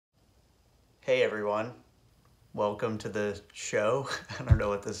Hey everyone, welcome to the show. I don't know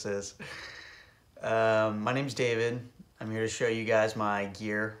what this is. My name's David. I'm here to show you guys my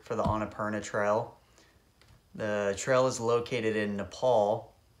gear for the Annapurna trail. The trail is located in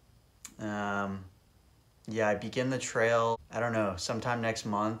Nepal. I begin the trail, I don't know, sometime next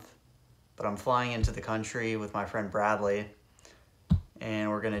month, but I'm flying into the country with my friend Bradley, and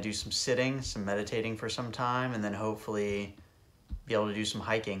we're gonna do some sitting, some meditating for some time, and then hopefully be able to do some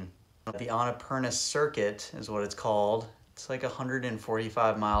hiking. The Annapurna circuit is what it's called. It's like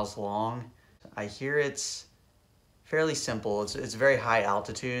 145 miles long. I hear it's fairly simple. It's very high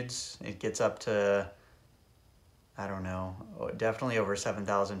altitudes. It gets up to, I don't know, definitely over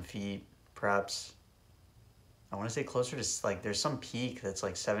 7,000 feet, perhaps. I want to say closer to, like, there's some peak that's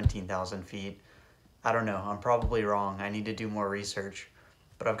like 17,000 feet. I don't know, I'm probably wrong. I need to do more research.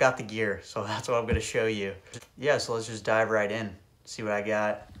 But I've got the gear, so that's what I'm gonna show you. Yeah, so let's just dive right in, see what I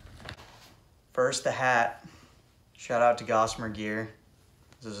got. First, the hat. Shout out to Gossamer Gear.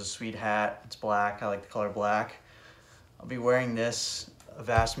 This is a sweet hat. It's black. I like the color black. I'll be wearing this a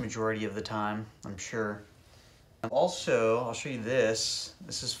vast majority of the time, I'm sure. Also, I'll show you this.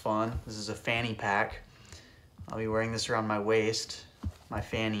 This is fun. This is a fanny pack. I'll be wearing this around my waist, my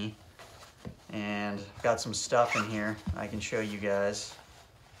fanny. And I've got some stuff in here I can show you guys.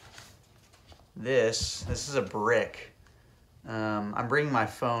 This is a brick. I'm bringing my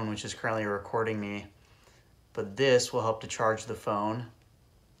phone, which is currently recording me, but this will help to charge the phone.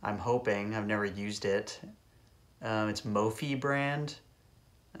 I'm hoping. I've never used it. It's Mophie brand.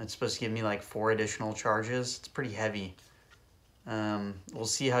 It's supposed to give me like 4 additional charges. It's pretty heavy. We'll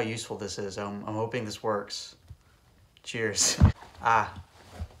see how useful this is. I'm hoping this works. Cheers. A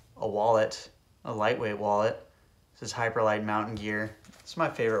wallet, a lightweight wallet. This is Hyperlight Mountain Gear. It's my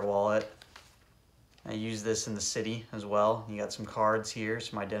favorite wallet. I use this in the city as well. You got some cards here,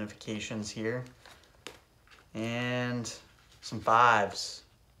 some identifications here, and some fives.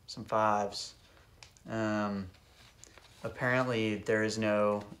 Apparently there is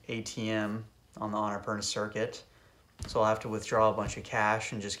no ATM on the Annapurna circuit, so I'll have to withdraw a bunch of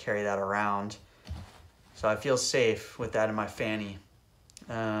cash and just carry that around. So I feel safe with that in my fanny.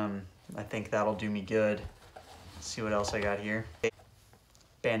 I think that'll do me good. Let's see what else I got here.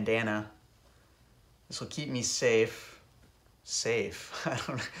 Bandana. This will keep me safe. I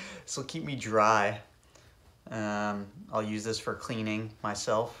don't know. This will keep me dry. I'll use this for cleaning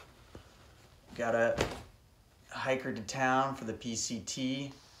myself. Got a hiker to town for the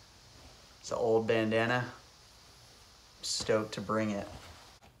PCT. It's an old bandana. Stoked to bring it.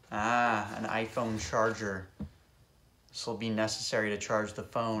 An iPhone charger. This will be necessary to charge the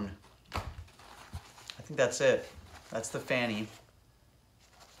phone. I think that's it. That's the fanny.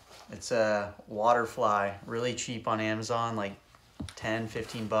 It's a Waterfly, really cheap on Amazon, like 10,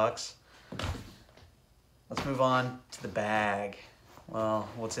 15 bucks. Let's move on to the bag. Well,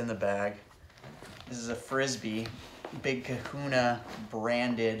 what's in the bag? This is a Frisbee, Big Kahuna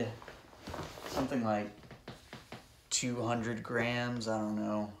branded, something like 200 grams, I don't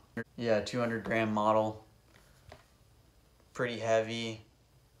know. Yeah, 200 gram model. Pretty heavy,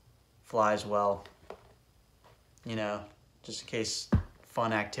 flies well. You know, just in case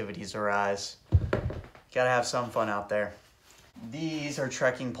fun activities arise. Gotta have some fun out there. These are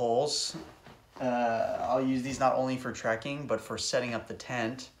trekking poles. I'll use these not only for trekking, but for setting up the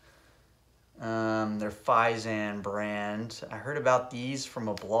tent. They're Faizan brand. I heard about these from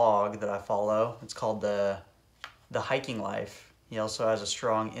a blog that I follow. It's called the Hiking Life. He also has a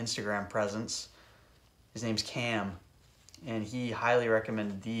strong Instagram presence. His name's Cam, and he highly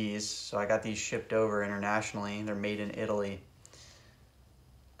recommended these, so I got these shipped over internationally. They're made in Italy.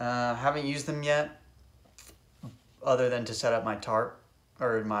 Haven't used them yet, other than to set up my tarp,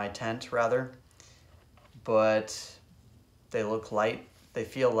 or my tent rather, but they look light, they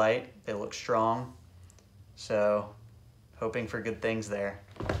feel light, they look strong, so hoping for good things there.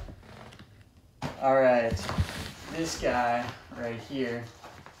 All right, this guy right here,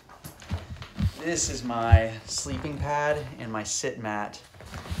 this is my sleeping pad and my sit mat.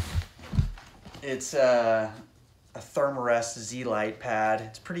 It's a Thermarest Z-Lite pad.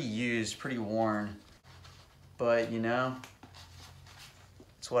 It's pretty used, pretty worn, but you know,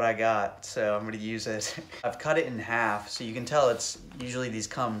 it's what I got, so I'm gonna use it. I've cut it in half, so you can tell it's, usually these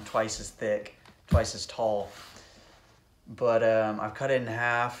come twice as thick, twice as tall, but I've cut it in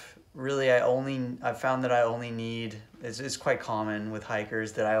half. Really, I've found that I only need, it's quite common with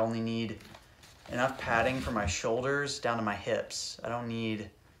hikers that I only need enough padding for my shoulders down to my hips. I don't need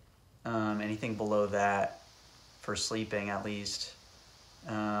anything below that for sleeping, at least.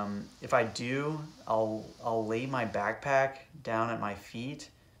 If I do, I'll lay my backpack down at my feet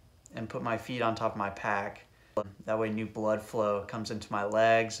and put my feet on top of my pack. That way new blood flow comes into my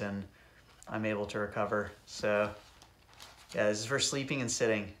legs and I'm able to recover. So yeah, this is for sleeping and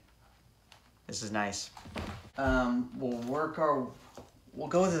sitting. This is nice. We'll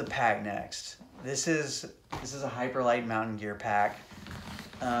go to the pack next. This is a Hyperlight mountain gear pack.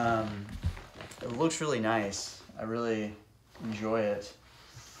 It looks really nice. I really enjoy it.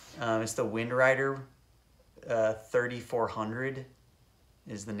 It's the Wind Rider 3400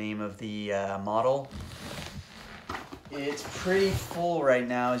 is the name of the model. It's pretty full right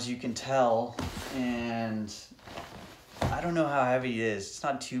now, as you can tell, and I don't know how heavy it is. It's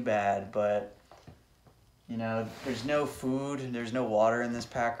not too bad, but you know, there's no food, there's no water in this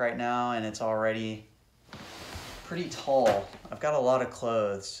pack right now, and it's already pretty tall. I've got a lot of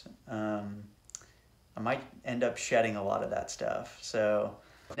clothes. I might end up shedding a lot of that stuff. So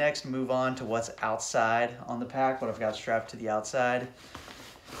next, move on to what's outside on the pack, what I've got strapped to the outside.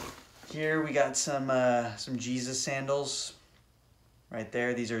 Here we got some Jesus sandals right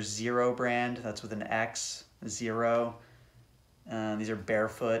there. These are Zero brand, that's with an X, Zero. These are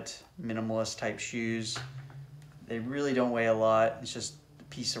barefoot, minimalist type shoes. They really don't weigh a lot. It's just a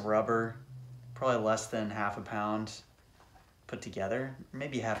piece of rubber, probably less than half a pound put together,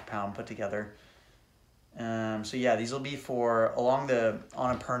 maybe half a pound put together. So yeah, these will be for along the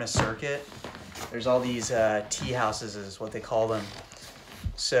Annapurna circuit. There's all these tea houses is what they call them.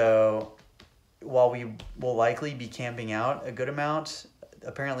 So while we will likely be camping out a good amount,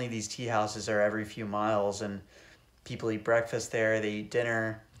 apparently these tea houses are every few miles and people eat breakfast there, they eat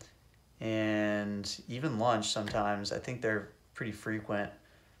dinner, and even lunch sometimes. I think they're pretty frequent.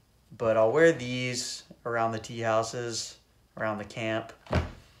 But I'll wear these around the tea houses, around the camp,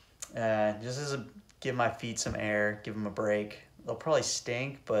 just as give my feet some air, give them a break. They'll probably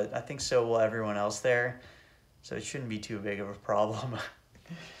stink, but I think so will everyone else there, so it shouldn't be too big of a problem.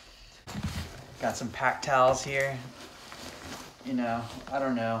 Got some pack towels here. You know, I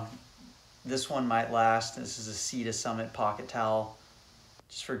don't know. This one might last. This is a Sea to Summit pocket towel,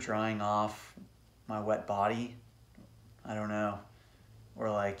 just for drying off my wet body. I don't know. Or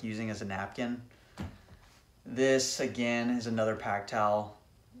like using as a napkin. This again is another pack towel.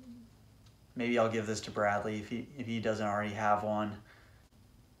 Maybe I'll give this to Bradley if he doesn't already have one.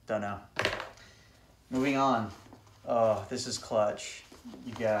 Don't know. Moving on. Oh, this is clutch,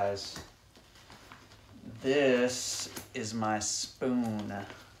 you guys. This is my spoon.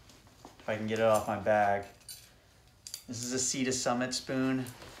 If I can get it off my bag. This is a Sea to Summit spoon.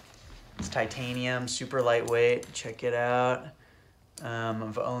 It's titanium, super lightweight. Check it out.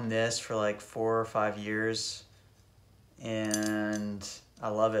 I've owned this for like 4 or 5 years, and I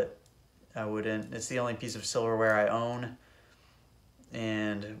love it. It's the only piece of silverware I own,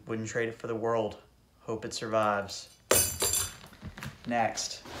 and wouldn't trade it for the world. Hope it survives.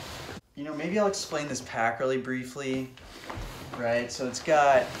 Next. You know, maybe I'll explain this pack really briefly, right? So it's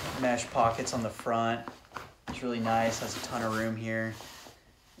got mesh pockets on the front. It's really nice, has a ton of room here.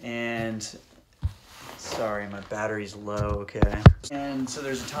 And, sorry, my battery's low, okay. And so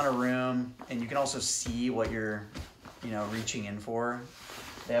there's a ton of room, and you can also see what you're, reaching in for.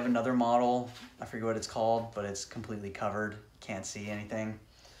 They have another model, I forget what it's called, but it's completely covered. Can't see anything.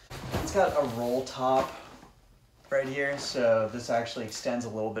 It's got a roll top right here, so this actually extends a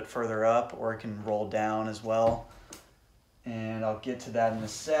little bit further up, or it can roll down as well. And I'll get to that in a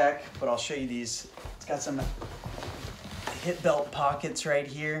sec, but I'll show you these. It's got some hip belt pockets right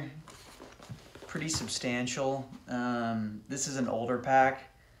here. Pretty substantial. This is an older pack.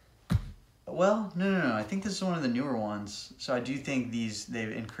 Well, no. I think this is one of the newer ones. So I do think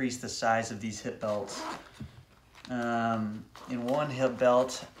they've increased the size of these hip belts. In one hip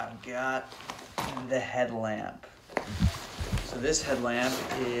belt, I've got the headlamp. So this headlamp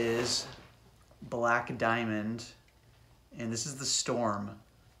is Black Diamond, and this is the Storm,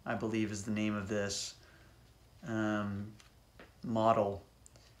 I believe is the name of this model.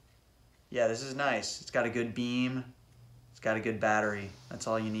 Yeah, this is nice. It's got a good beam. It's got a good battery. That's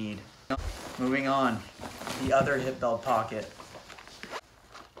all you need. Moving on, the other hip belt pocket.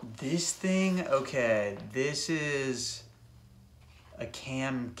 This thing, okay, this is a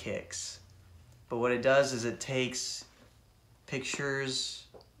Cam Kicks. But what it does is it takes pictures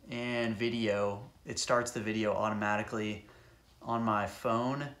and video. It starts the video automatically on my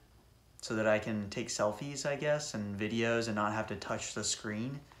phone so that I can take selfies, I guess, and videos and not have to touch the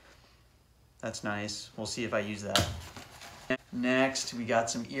screen. That's nice. We'll see if I use that. Next, we got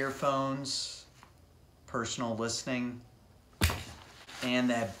some earphones, personal listening, and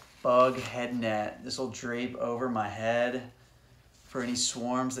that bug head net. This will drape over my head for any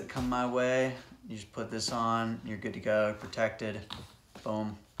swarms that come my way. You just put this on, you're good to go, protected.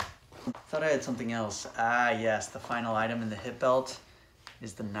 Boom. Thought I had something else. Ah, yes, the final item in the hip belt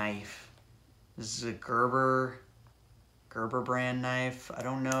is the knife. This is a Gerber brand knife. I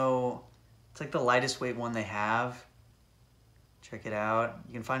don't know. It's like the lightest weight one they have. Check it out.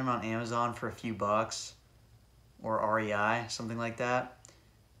 You can find them on Amazon for a few bucks or REI, something like that.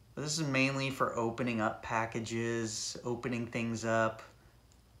 But this is mainly for opening up packages, opening things up.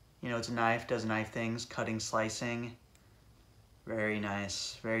 You know, it's a knife, does knife things, cutting, slicing. Very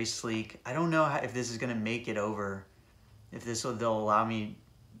nice, very sleek. I don't know if this is gonna make it over. If they'll allow me,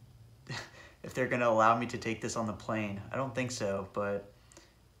 if they're gonna allow me to take this on the plane. I don't think so, but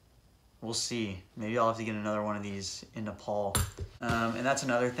we'll see. Maybe I'll have to get another one of these in Nepal. And that's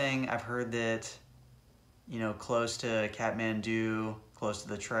another thing. I've heard that, you know, close to Kathmandu, close to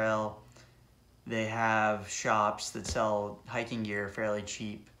the trail, they have shops that sell hiking gear fairly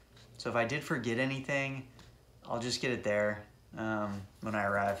cheap. So if I did forget anything, I'll just get it there when I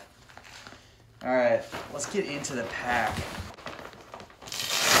arrive. All right, let's get into the pack.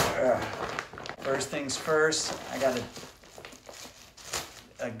 First things first, I got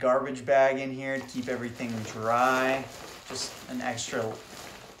a garbage bag in here to keep everything dry. Just an extra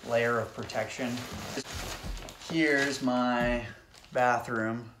layer of protection. Here's my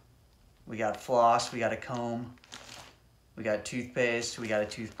bathroom. We got floss, we got a comb, we got toothpaste, we got a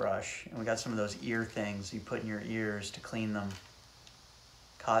toothbrush, and we got some of those ear things you put in your ears to clean them.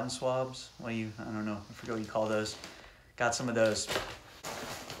 Cotton swabs? I don't know, I forget what you call those. Got some of those.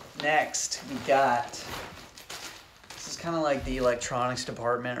 Next, we got, this is kind of like the electronics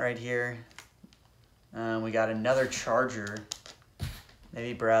department right here. We got another charger.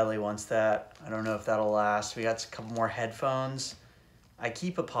 Maybe Bradley wants that. I don't know if that'll last. We got a couple more headphones. I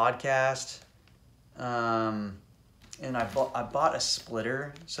keep a podcast, and I bought a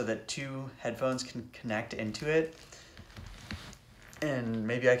splitter so that two headphones can connect into it. And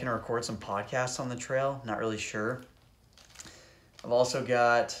maybe I can record some podcasts on the trail, not really sure. I've also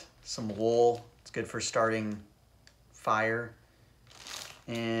got some wool, it's good for starting fire,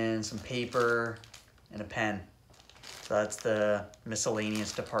 and some paper and a pen. So that's the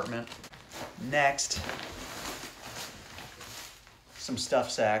miscellaneous department. Next, some stuff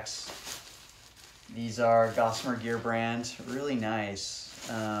sacks. These are Gossamer Gear brand, really nice.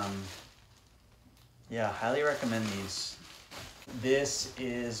 Yeah, highly recommend these. This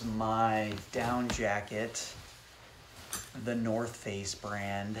is my down jacket, the North Face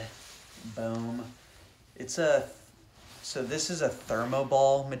brand. Boom. So this is a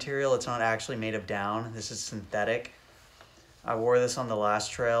thermoball material. It's not actually made of down. This is synthetic. I wore this on the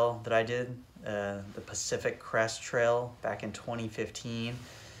last trail that I did, the Pacific Crest Trail back in 2015.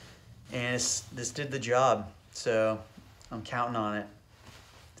 And this did the job, so I'm counting on it.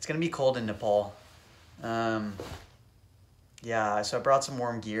 It's gonna be cold in Nepal. Yeah, so I brought some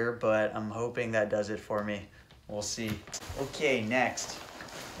warm gear, but I'm hoping that does it for me. We'll see. Okay, next,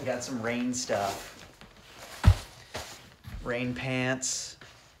 we got some rain stuff. Rain pants.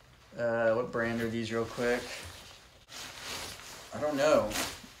 What brand are these real quick? I don't know.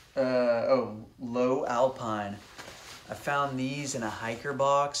 Oh, Low Alpine. I found these in a hiker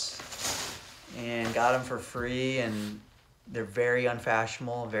box and got them for free, and they're very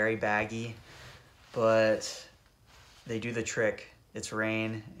unfashionable, very baggy, but they do the trick. It's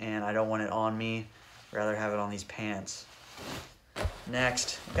rain and I don't want it on me. I'd rather have it on these pants.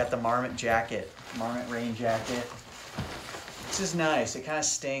 Next, I got the Marmot jacket, Marmot rain jacket. This is nice. It kind of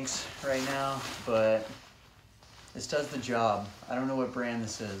stinks right now, but this does the job. I don't know what brand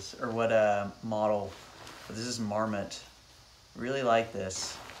this is or what model, but this is Marmot. Really like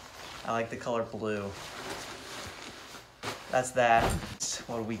this. I like the color blue. That's that.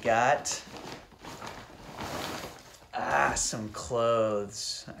 What do we got? Some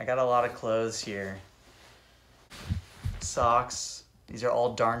clothes. I got a lot of clothes here. Socks. These are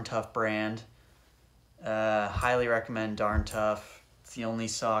all Darn Tough brand. Highly recommend Darn Tough. It's the only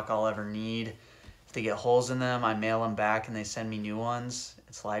sock I'll ever need. If they get holes in them, I mail them back and they send me new ones.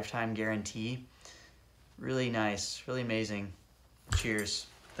 It's lifetime guarantee. Really nice, really amazing. Cheers.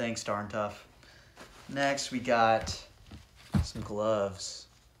 Thanks, Darn Tough. Next, we got some gloves.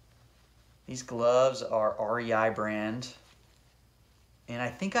 These gloves are REI brand. And I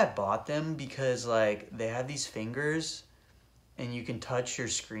think I bought them because like they have these fingers and you can touch your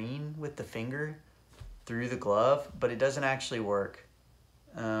screen with the finger through the glove, but it doesn't actually work.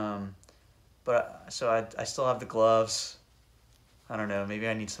 So I still have the gloves. I don't know, maybe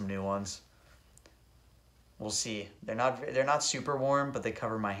I need some new ones. We'll see. They're not super warm, but they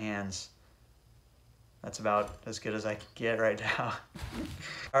cover my hands. That's about as good as I can get right now.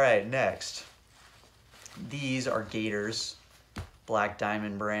 All right, next. These are gaiters. Black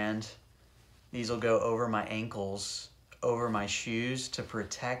Diamond brand. These will go over my ankles, over my shoes to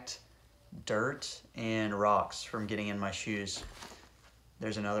protect dirt and rocks from getting in my shoes.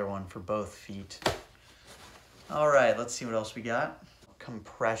 There's another one for both feet. All right, let's see what else we got.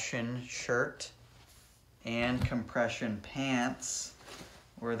 Compression shirt and compression pants.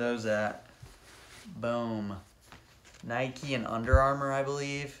 Where are those at? Boom. Nike and Under Armour, I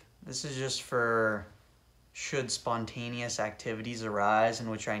believe. This is just for should spontaneous activities arise in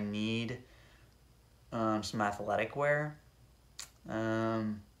which I need some athletic wear.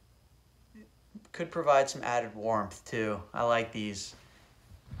 Could provide some added warmth too. I like these.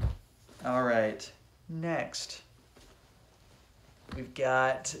 All right, next we've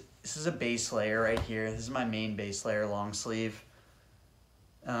got, this is a base layer right here. This is my main base layer, long sleeve.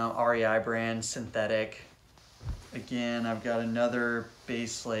 REI brand, synthetic. Again, I've got another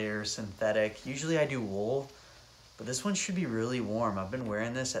base layer, synthetic. Usually I do wool, but this one should be really warm. I've been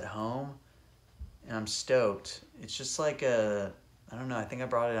wearing this at home and I'm stoked. It's just like a, I don't know, I think I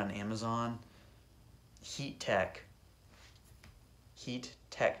brought it on Amazon. Heat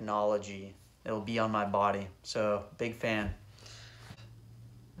technology. It'll be on my body, so big fan.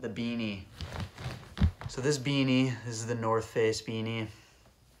 The beanie. So this beanie, this is the North Face beanie.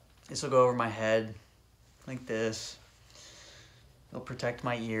 This will go over my head like this. It'll protect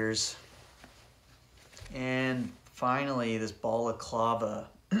my ears. And finally, this balaclava.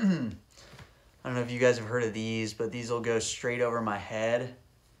 I don't know if you guys have heard of these, but these will go straight over my head.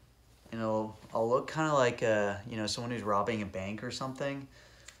 And I'll look kind of like someone who's robbing a bank or something.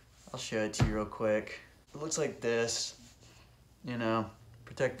 I'll show it to you real quick. It looks like this,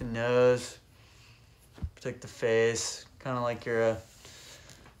 protect the nose, protect the face, kind of like you're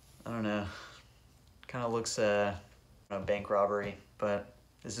I don't know, kind of looks a bank robbery, but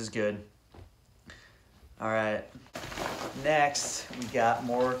this is good. All right, next we got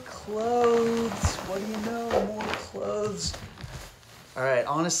more clothes. What do you know, more clothes. All right,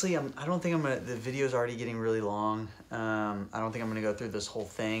 honestly, I don't think the video's already getting really long. I don't think I'm gonna go through this whole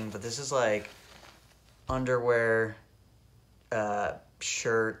thing, but this is like underwear,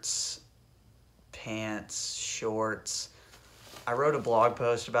 shirts, pants, shorts. I wrote a blog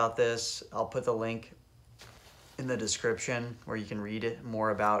post about this. I'll put the link in the description where you can read it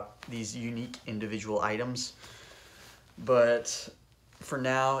more about these unique individual items. But for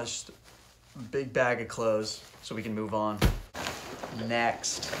now, it's just a big bag of clothes so we can move on.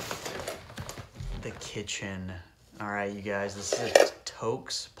 Next, the kitchen. All right, you guys, this is a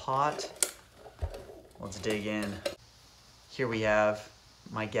Tokes pot. Let's dig in. Here we have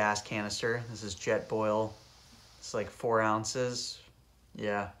my gas canister. This is jet boil. It's like 4 ounces,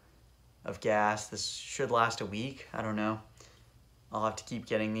 of gas. This should last a week. I don't know. I'll have to keep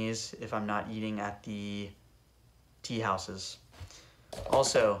getting these if I'm not eating at the tea houses.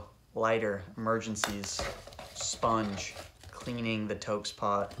 Also, lighter, emergencies, sponge, cleaning the Tokes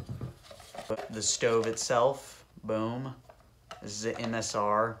pot. The stove itself, boom. This is an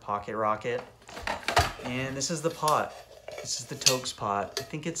MSR pocket rocket. And this is the pot. This is the Tokes pot. I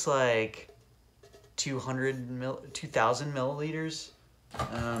think it's like 2,000 milliliters.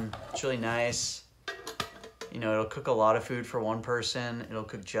 It's really nice. It'll cook a lot of food for one person. It'll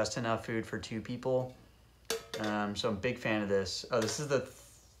cook just enough food for 2 people. So I'm a big fan of this. Oh, this is the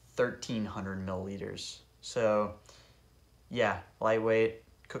 1,300 milliliters. So yeah, lightweight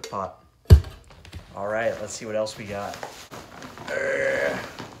cook pot. All right, let's see what else we got.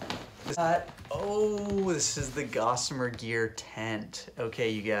 This is the Gossamer Gear tent. Okay,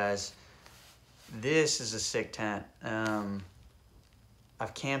 you guys, this is a sick tent.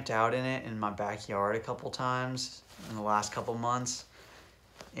 I've camped out in it in my backyard a couple times in the last couple months.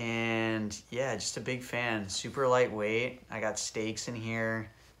 And yeah, just a big fan. Super lightweight. I got stakes in here.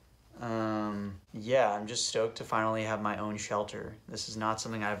 Yeah, I'm just stoked to finally have my own shelter. This is not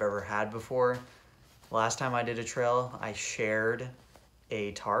something I've ever had before. Last time I did a trail, I shared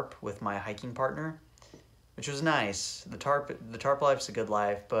a tarp with my hiking partner, which was nice. The tarp life's a good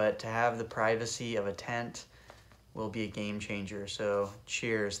life, but to have the privacy of a tent will be a game changer. So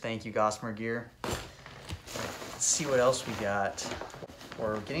cheers. Thank you, Gossamer Gear. Let's see what else we got.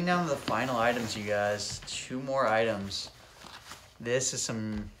 We're getting down to the final items, you guys. 2 more items. This is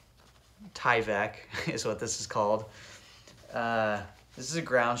some Tyvek, is what this is called. This is a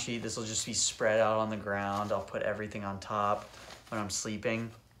ground sheet. This will just be spread out on the ground. I'll put everything on top when I'm sleeping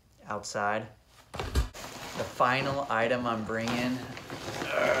outside. The final item I'm bringing.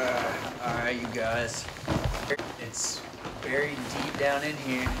 All right, you guys. It's buried deep down in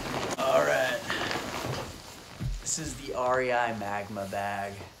here. All right. This is the REI Magma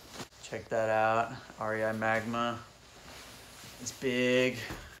bag. Check that out. REI Magma. It's big.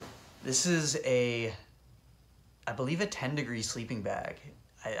 This is I believe a 10-degree sleeping bag.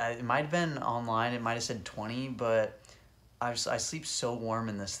 It might have been online, it might have said 20, but I sleep so warm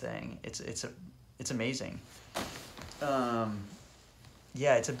in this thing. It's amazing.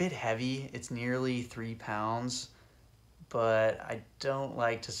 Yeah, it's a bit heavy. It's nearly 3 pounds, but I don't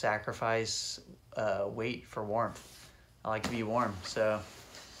like to sacrifice weight for warmth. I like to be warm. So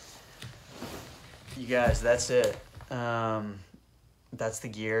you guys, that's it. That's the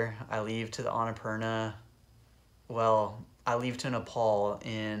gear. I leave to the Annapurna. Well, I leave to Nepal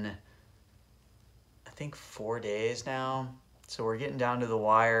in, I think, 4 days now. So we're getting down to the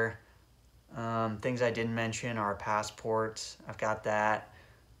wire. Things I didn't mention are passports. I've got that.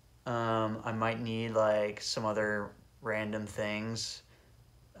 I might need like some other random things.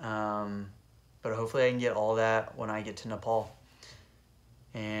 But hopefully I can get all that when I get to Nepal.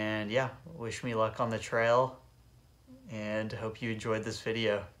 And yeah, wish me luck on the trail and hope you enjoyed this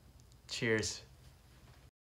video. Cheers.